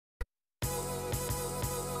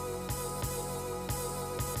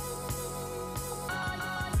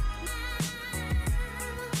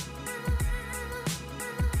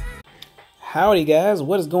Howdy guys,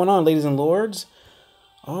 what is going on, ladies and lords?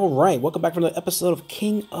 Alright, welcome back for another episode of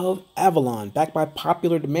King of Avalon, back by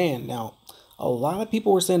popular demand. Now, a lot of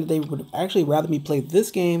people were saying that they would actually rather me play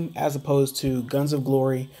this game as opposed to Guns of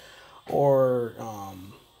Glory or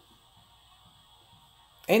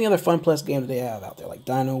any other Fun Plus game that they have out there, like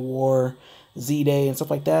Dino War, Z-Day, and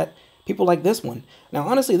stuff like that. People like this one. Now,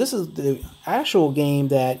 honestly, this is the actual game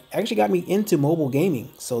that actually got me into mobile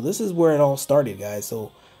gaming. So this is where it all started, guys.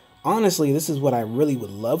 So honestly, this is what I really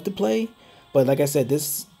would love to play, but like I said,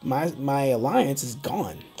 my alliance is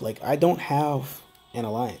gone. Like, I don't have an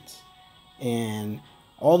alliance, and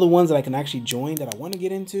all the ones that I can actually join that I want to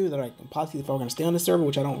get into, that I can possibly, if I'm going to stay on the server,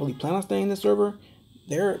 which I don't really plan on staying in the server,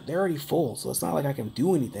 they're already full. So it's not like I can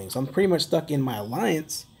do anything. So I'm pretty much stuck in my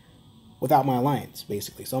alliance without my alliance,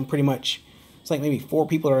 basically. So I'm pretty much, it's like maybe 4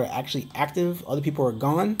 people are actually active, other people are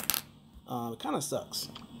gone. It kind of sucks.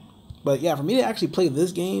 But yeah, for me to actually play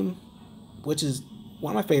this game, which is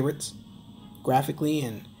one of my favorites, graphically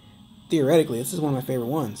and theoretically, this is one of my favorite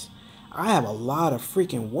ones. I have a lot of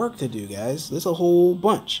freaking work to do, guys. There's a whole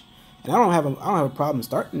bunch, and I don't have a problem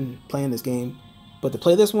starting playing this game, but to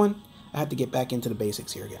play this one, I have to get back into the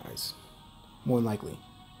basics here, guys. More than likely.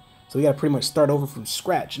 So we got to pretty much start over from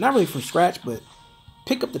scratch. Not really from scratch, but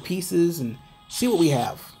pick up the pieces and see what we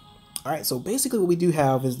have. All right. So basically, what we do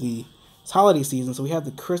have is it's holiday season, so we have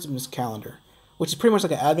the Christmas calendar, which is pretty much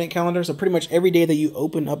like an advent calendar. So pretty much every day that you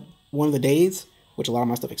open up one of the days, which a lot of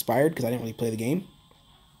my stuff expired because I didn't really play the game,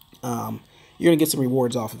 you're going to get some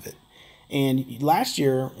rewards off of it. And last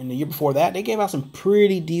year and the year before that, they gave out some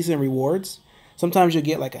pretty decent rewards. Sometimes you'll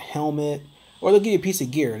get like a helmet, or they'll give you a piece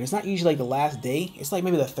of gear. And it's not usually like the last day. It's like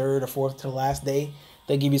maybe the 3rd or 4th to the last day.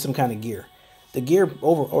 They'll give you some kind of gear. The gear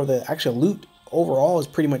or the actual loot overall is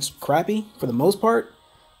pretty much crappy for the most part.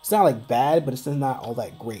 It's not like bad, but it's still not all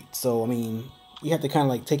that great. So, I mean, you have to kind of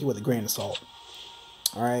like take it with a grain of salt.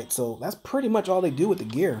 All right, so that's pretty much all they do with the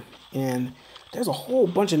gear. And there's a whole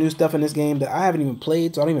bunch of new stuff in this game that I haven't even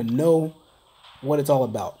played, so I don't even know what it's all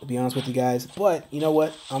about, to be honest with you guys. But you know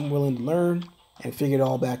what? I'm willing to learn and figure it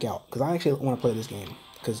all back out, because I actually want to play this game.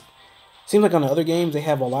 Because it seems like on the other games, they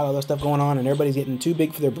have a lot of other stuff going on, and everybody's getting too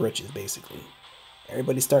big for their britches, basically.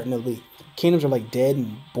 Everybody's starting to leave. Kingdoms are like dead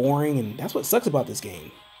and boring, and that's what sucks about this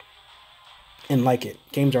game. And like it.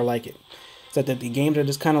 Games are like it. It's that the games are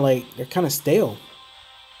just kind of like, they're kind of stale.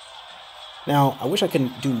 Now, I wish I could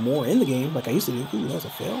do more in the game like I used to do. Ooh, that was a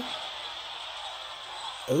fail.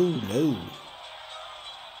 Oh, no.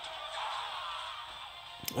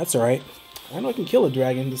 That's alright. I know I can kill a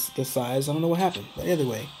dragon this size. I don't know what happened. But either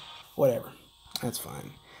way, whatever. That's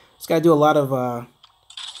fine. Just gotta do a lot of, I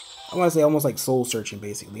want to say almost like soul searching,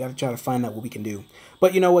 basically. Gotta try to find out what we can do.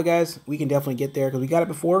 But you know what, guys? We can definitely get there because we got it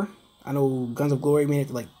before. I know Guns of Glory made it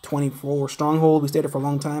to like 24 Stronghold. We stayed there for a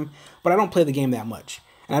long time. But I don't play the game that much.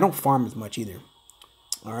 And I don't farm as much either.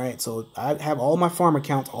 Alright, so I have all my farm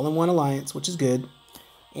accounts all in one alliance, which is good.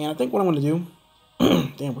 And I think what I'm going to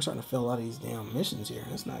do... Damn, we're starting to fail a lot of these damn missions here.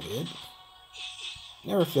 That's not good.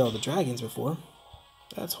 Never failed the dragons before.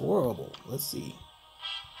 That's horrible. Let's see.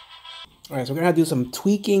 Alright, so we're going to have to do some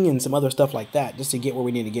tweaking and some other stuff like that just to get where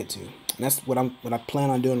we need to get to. And that's what I plan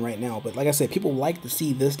on doing right now. But like I said, people like to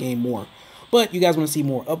see this game more. But you guys want to see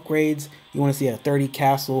more upgrades. You want to see a 30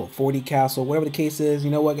 castle, a 40 castle, whatever the case is.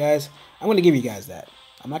 You know what, guys? I'm going to give you guys that.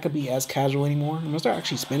 I'm not going to be as casual anymore. I'm going to start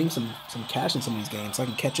actually spending some cash in some of these games so I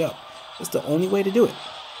can catch up. It's the only way to do it.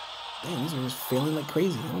 Damn, these are just failing like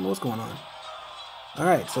crazy. I don't know what's going on.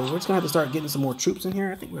 Alright, so we're just going to have to start getting some more troops in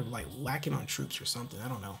here. I think we're like lacking on troops or something. I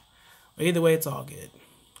don't know. But either way, it's all good.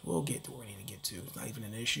 We'll get to where we need to get to. It's not even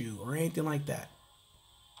an issue or anything like that.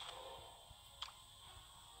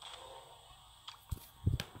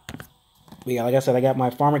 But yeah, like I said, I got my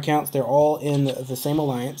farm accounts. They're all in the same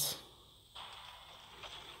alliance.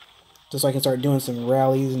 Just so I can start doing some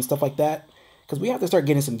rallies and stuff like that. Because we have to start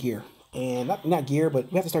getting some gear. And not gear,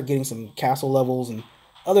 but we have to start getting some castle levels and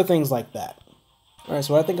other things like that. Alright,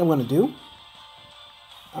 so what I think I'm going to do,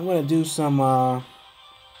 I'm going to do some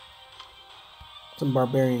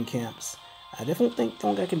barbarian camps. I definitely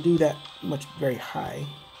don't think I can do that much very high.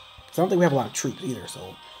 Because I don't think we have a lot of troops either,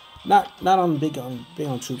 so... Not on big on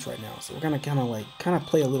troops right now, so we're gonna kind of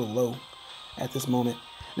play a little low at this moment.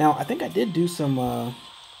 Now I think I did do some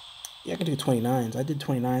yeah, I can do 29s. I did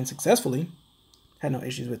 29 successfully. Had no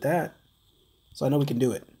issues with that, so I know we can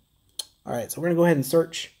do it. All right, so we're gonna go ahead and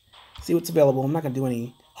search, see what's available. I'm not gonna do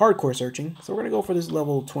any hardcore searching, so we're gonna go for this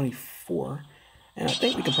level 24, and I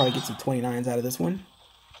think we can probably get some 29s out of this one,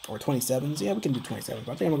 or 27s. Yeah, we can do 27s,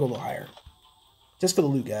 but I think I'm gonna go a little higher, just for the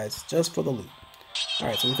loot, guys. Just for the loot.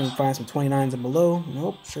 Alright, so we can find some 29s and below.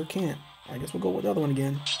 Nope, sure can't. I guess we'll go with the other one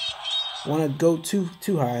again. want to go too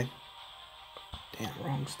high. Damn,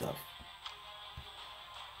 wrong stuff.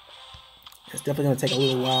 It's definitely going to take a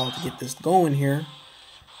little while to get this going here.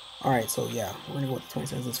 Alright, so yeah, we're going to go with the 20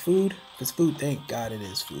 cents. It's food. If it's food, thank God it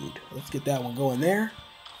is food. Let's get that one going there.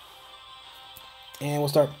 And we'll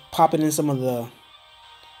start popping in some of the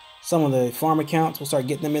farm accounts. We'll start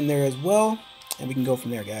getting them in there as well. And we can go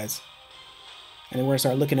from there, guys. And then we're going to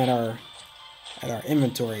start looking at our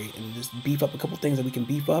inventory and just beef up a couple things that we can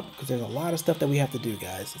beef up, because there's a lot of stuff that we have to do,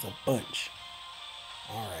 guys. It's a bunch.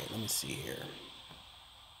 Alright, let me see here.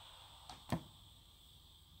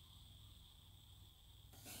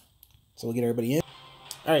 So we'll get everybody in.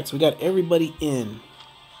 Alright, so we got everybody in.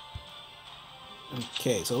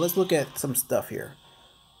 Okay, so let's look at some stuff here.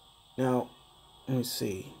 Now, let me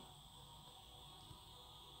see.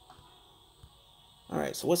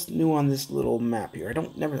 Alright, so what's new on this little map here?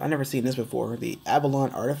 I've never seen this before. The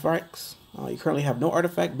Avalon artifacts. You currently have no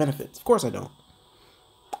artifact benefits. Of course I don't.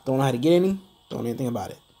 Don't know how to get any. Don't know anything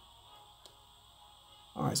about it.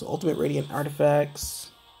 Alright, so ultimate radiant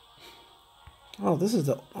artifacts. Oh, this is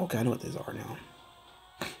the... Okay, I know what these are now.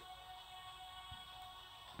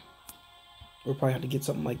 We'll probably have to get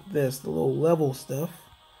something like this, the little level stuff,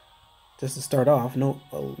 just to start off. No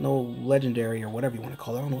legendary or whatever you want to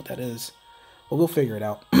call it. I don't know what that is, but we'll figure it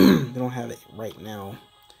out. They don't have it right now.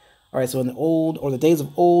 All right, so in the days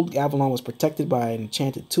of old, Avalon was protected by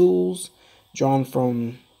enchanted tools drawn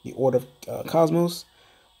from the Order of Cosmos.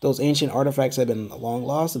 Those ancient artifacts have been long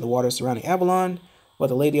lost in the waters surrounding Avalon, but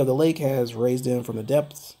the Lady of the Lake has raised them from the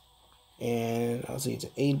depths. And I'll see, to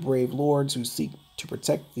aid brave lords who seek to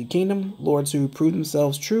protect the kingdom, lords who prove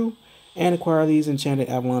themselves true and acquire these enchanted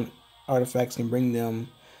Avalon artifacts can bring them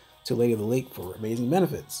to Lady of the Lake for amazing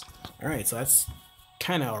benefits. All right, so that's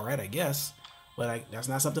kind of all right, I guess, but that's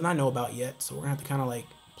not something I know about yet. So we're gonna have to kind of like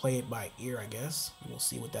play it by ear, I guess. And we'll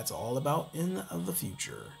see what that's all about in the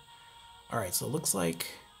future. All right, so it looks like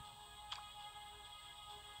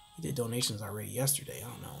we did donations already yesterday. I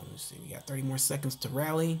don't know. Let me see. We got 30 more seconds to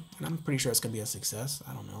rally, and I'm pretty sure it's gonna be a success.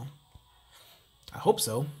 I don't know. I hope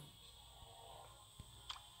so.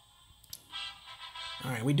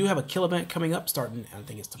 All right, we do have a kill event coming up starting, I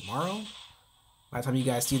think it's tomorrow. By the time you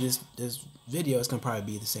guys see this video, it's gonna probably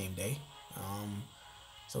be the same day.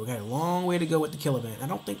 So we got a long way to go with the kill event. I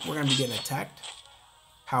don't think we're gonna be getting attacked.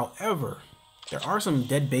 However, there are some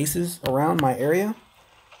dead bases around my area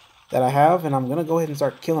that I have, and I'm gonna go ahead and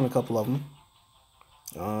start killing a couple of them.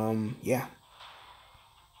 Yeah.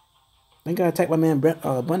 I think I attacked my man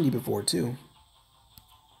Bundy before too.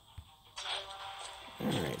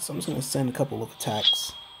 Alright, so I'm just gonna send a couple of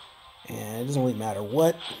attacks, and it doesn't really matter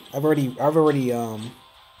what. I've already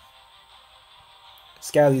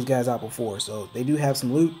scouted these guys out before, so they do have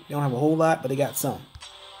some loot. They don't have a whole lot, but they got some.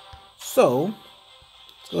 So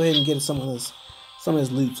let's go ahead and get some of this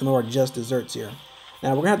loot, some of our just desserts here.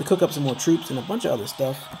 Now we're gonna have to cook up some more troops and a bunch of other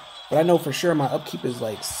stuff, but I know for sure my upkeep is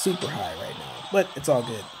like super high right now, but it's all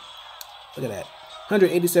good. Look at that,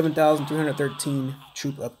 187,313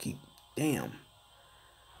 troop upkeep. Damn.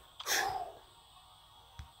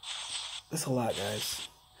 That's a lot, guys.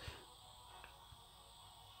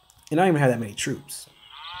 And I don't even have that many troops.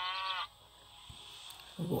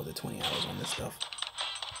 We'll go with the 20 hours on this stuff.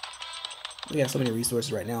 We got so many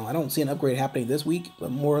resources right now. I don't see an upgrade happening this week, but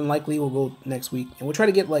more than likely we'll go next week. And we'll try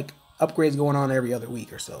to get like upgrades going on every other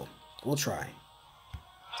week or so. We'll try.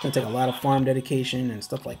 It's going to take a lot of farm dedication and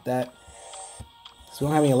stuff like that. So we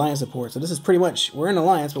don't have any alliance support. So this is pretty much, we're in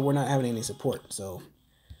alliance, but we're not having any support. So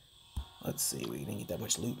let's see, we didn't get that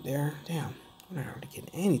much loot there. Damn, we're not already getting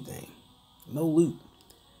anything. No loot.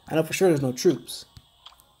 I know for sure there's no troops.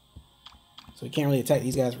 So we can't really attack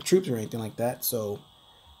these guys for troops or anything like that. So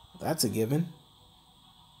that's a given.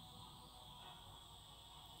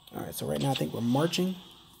 Alright, so right now I think we're marching.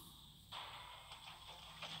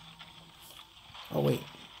 Oh, wait.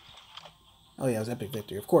 Oh, yeah, it was epic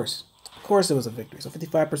victory. Of course. Of course it was a victory. So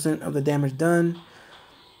 55% of the damage done.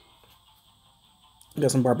 We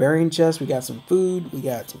got some barbarian chests, we got some food, we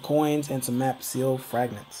got some coins, and some map seal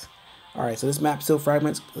fragments. Alright, so this map seal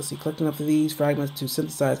fragments, let's see, collecting up these fragments to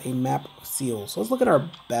synthesize a map seal. So let's look at our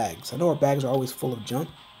bags. I know our bags are always full of junk,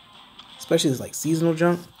 especially this like seasonal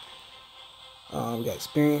junk. We got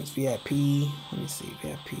experience, VIP, let me see,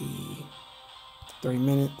 VIP, 30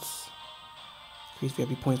 minutes, increase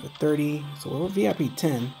VIP points with 30, so we're VIP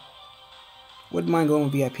 10. Wouldn't mind going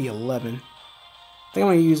with VIP 11. I think I'm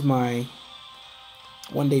going to use my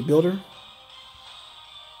one-day builder.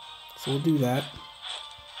 So we'll do that.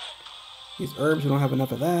 These herbs, we don't have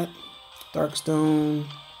enough of that. Darkstone,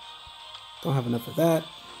 don't have enough of that.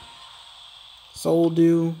 Soul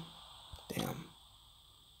dew, damn.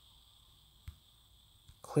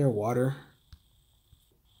 clear water.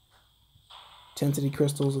 Intensity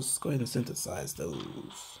crystals, let's go ahead and synthesize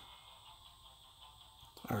those.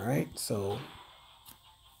 All right, so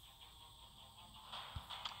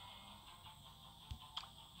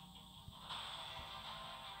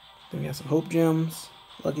then we got some hope gems,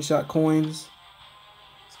 lucky shot coins.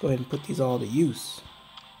 Let's go ahead and put these all to use.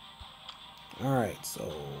 All right,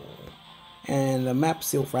 so, and the map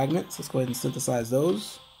seal fragments, let's go ahead and synthesize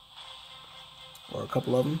those, or a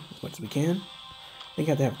couple of them, as much as we can. I think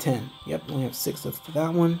I have to have 10. Yep, we only have 6 left for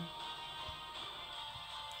that one.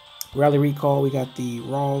 Rally recall, we got the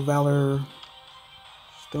raw valor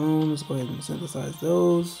stones. Go ahead and synthesize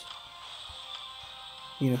those.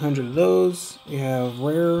 Need 100 of those. We have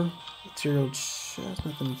rare material chest,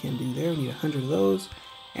 nothing we can do there. We need 100 of those.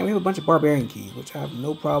 And we have a bunch of barbarian keys, which I have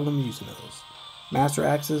no problem using those. Master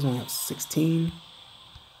axes, we only have 16.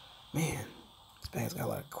 Man, this bag's got a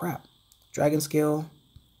lot of crap. Dragon scale.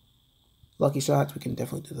 Lucky shots, we can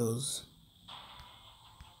definitely do those.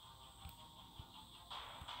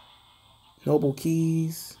 Noble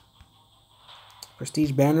keys.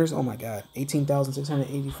 Prestige banners, oh my god.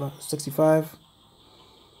 18,665.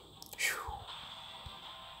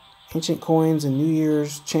 Ancient coins and New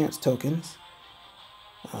Year's chance tokens.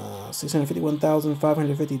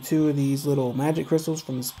 651,552 of these little magic crystals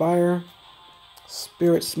from the Spire.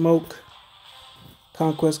 Spirit smoke.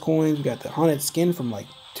 Conquest coins. We got the haunted skin from like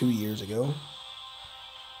 2 years ago.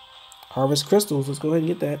 Harvest crystals. Let's go ahead and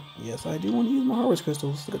get that. Yes, I do want to use my harvest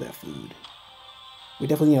crystals. Look at that food. We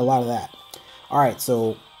definitely need a lot of that. Alright,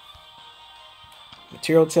 so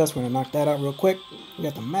material chest. We're going to knock that out real quick. We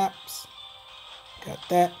got the maps. Got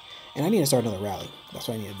that. And I need to start another rally. That's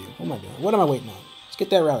what I need to do. What am I doing? What am I waiting on? Let's get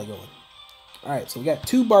that rally going. Alright, so we got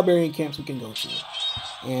 2 barbarian camps we can go to.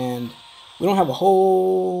 And we don't have a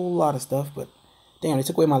whole lot of stuff, but damn, they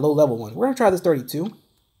took away my low level one. We're going to try this 32.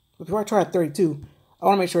 But before I try 32, I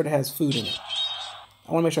want to make sure it has food in it.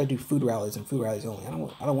 I want to make sure I do food rallies and food rallies only. I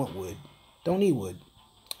don't want wood. Don't need wood.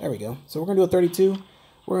 There we go. So we're going to do a 32.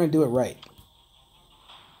 We're going to do it right.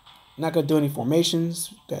 Not going to do any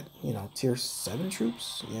formations. Got, you know, tier 7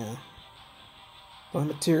 troops. Yeah. I'm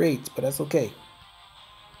at tier 8, but that's okay.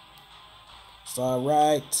 It's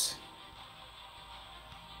alright.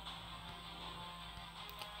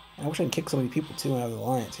 I wish I could kick some of these people too out of the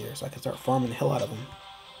alliance here so I can start farming the hell out of them.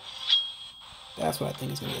 That's what I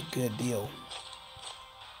think is going to be a good deal.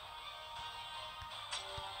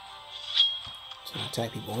 So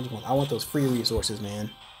attack people. I want those free resources, man.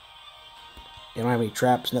 They don't have any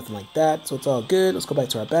traps, nothing like that, so it's all good. Let's go back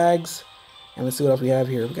to our bags, and let's see what else we have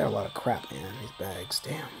here. We got a lot of crap, man, in these bags.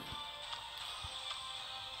 Damn.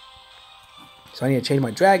 So I need to change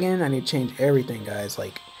my dragon. I need to change everything, guys.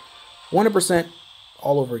 Like, 100%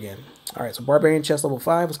 all over again. Alright, so Barbarian chest level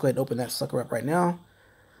 5. Let's go ahead and open that sucker up right now.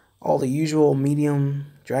 All the usual medium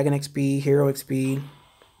dragon XP, hero XP.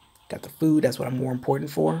 Got the food. That's what I'm more important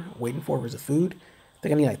for. Waiting for is the food. I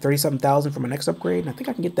think I need like 37,000 for my next upgrade, and I think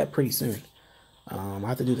I can get that pretty soon. I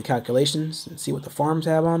have to do the calculations and see what the farms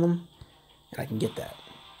have on them, and I can get that.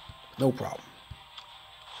 No problem.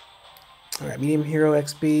 Alright, medium hero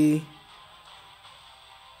XP.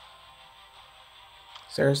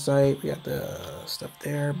 Sarasite, we got the stuff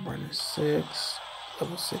there. Burn 6,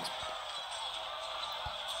 level 6.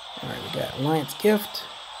 Alright, we got Alliance Gift.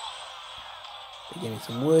 They gave me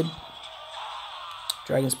some wood.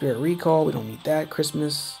 Dragon Spirit Recall, we don't need that.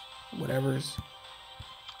 Christmas, whatever's.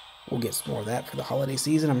 We'll get some more of that for the holiday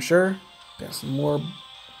season, I'm sure. Got some more,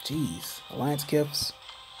 jeez, Alliance Gifts.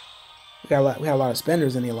 We had a lot of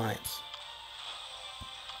spenders in the Alliance.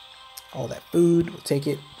 All that food, we'll take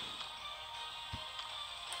it.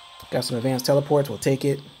 Got some advanced teleports, we'll take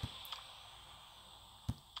it.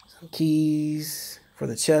 Some keys for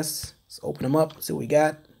the chests. Let's open them up, see what we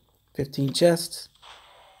got. 15 chests.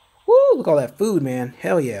 Woo, look at all that food, man.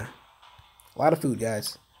 Hell yeah. A lot of food,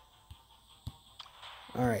 guys.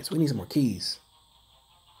 Alright, so we need some more keys.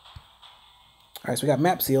 Alright, so we got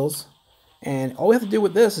map seals. And all we have to do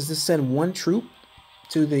with this is just send one troop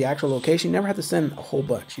to the actual location. You never have to send a whole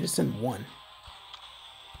bunch. You just send one.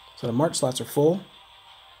 So the march slots are full.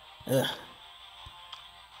 Ugh.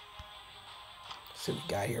 Let's see what we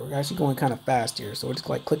got here. We're actually going kind of fast here. So we're just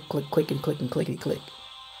like click, click, click, and click, and clickety, click.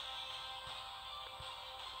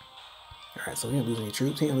 Alright, so we ain't losing any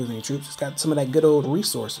troops. He ain't losing any troops. It's got some of that good old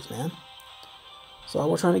resources, man. That's all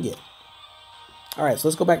we're trying to get. Alright, so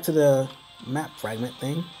let's go back to the map fragment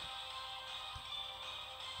thing.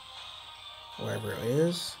 Wherever it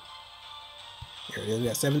is. Here it is. We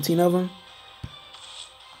got 17 of them.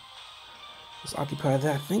 Let's occupy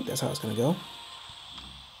that. I think that's how it's going to go.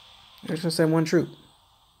 We're just going to send one troop.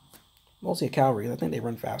 Mostly a cavalry. I think they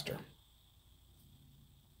run faster.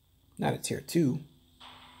 Not a tier 2.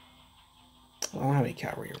 I don't have any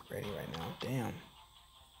cavalry ready right now. Damn.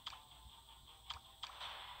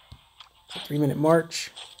 It's a 3-minute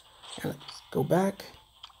march. And let's go back.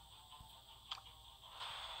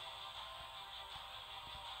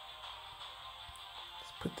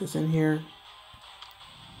 Let's put this in here.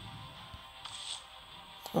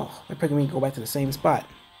 Oh, they're picking me to go back to the same spot.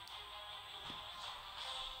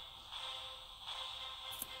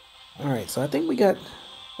 Alright, so I think we got...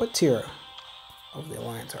 What tier of the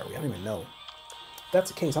alliance are we? I don't even know. If that's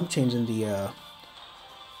the case, I'm changing the...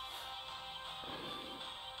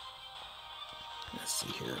 Let's see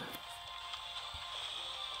here.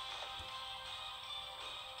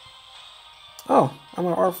 Oh, I'm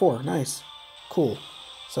on R4. Nice. Cool.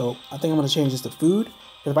 So I think I'm going to change this to food.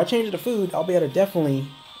 Because if I change it to food, I'll be able to definitely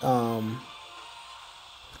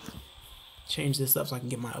change this up so I can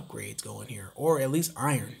get my upgrades going here. Or at least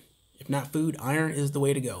iron. If not food, iron is the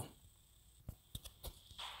way to go.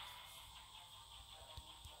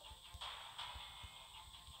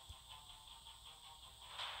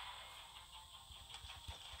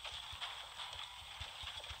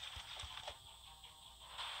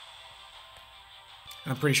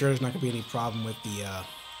 I'm pretty sure there's not going to be any problem with the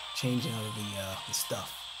changing of the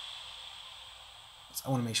stuff. So I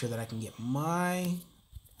want to make sure that I can get my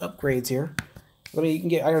upgrades here. I mean, you can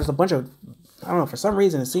get, there's a bunch of, I don't know, for some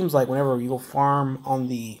reason it seems like whenever you go farm on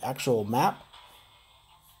the actual map,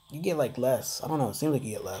 you get like less. I don't know, it seems like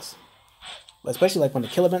you get less. But especially like when the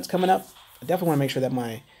kill event's coming up, I definitely want to make sure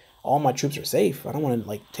that all my troops are safe. I don't want to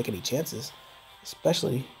like take any chances.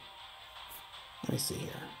 Especially, let me see here.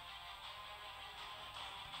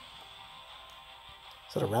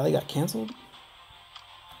 So the rally got canceled?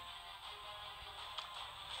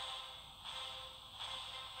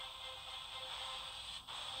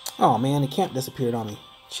 Oh man, the camp disappeared on me.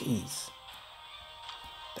 Jeez.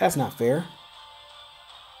 That's not fair.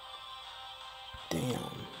 Damn.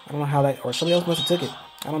 I don't know how that, or somebody else must have took it.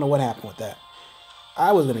 I don't know what happened with that.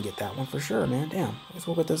 I was gonna get that one for sure, man. Damn. Let's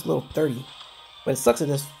go with this little 30. But it sucks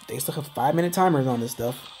that they still have 5-minute timers on this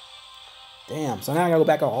stuff. Damn. So now I gotta go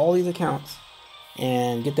back on all these accounts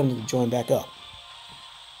and get them to join back up.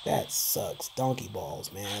 That sucks. Donkey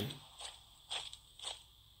balls, man.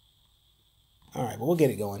 Alright, but we'll get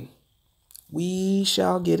it going. We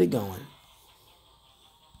shall get it going.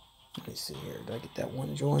 Let me see here. Did I get that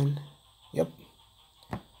one joined? Yep.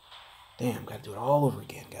 Damn, gotta do it all over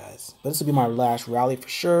again, guys. But this will be my last rally for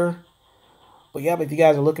sure. But yeah, but if you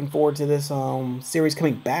guys are looking forward to this series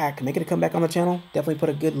coming back, making it come back on the channel, definitely put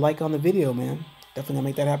a good like on the video, man. Definitely gonna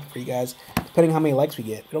make that happen for you guys. Depending on how many likes we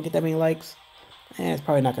get. If we don't get that many likes, it's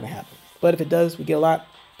probably not gonna happen. But if it does, we get a lot,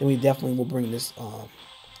 then we definitely will bring this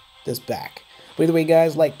back. But either way,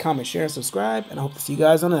 guys, like, comment, share, and subscribe, and I hope to see you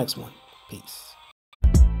guys on the next one. Peace.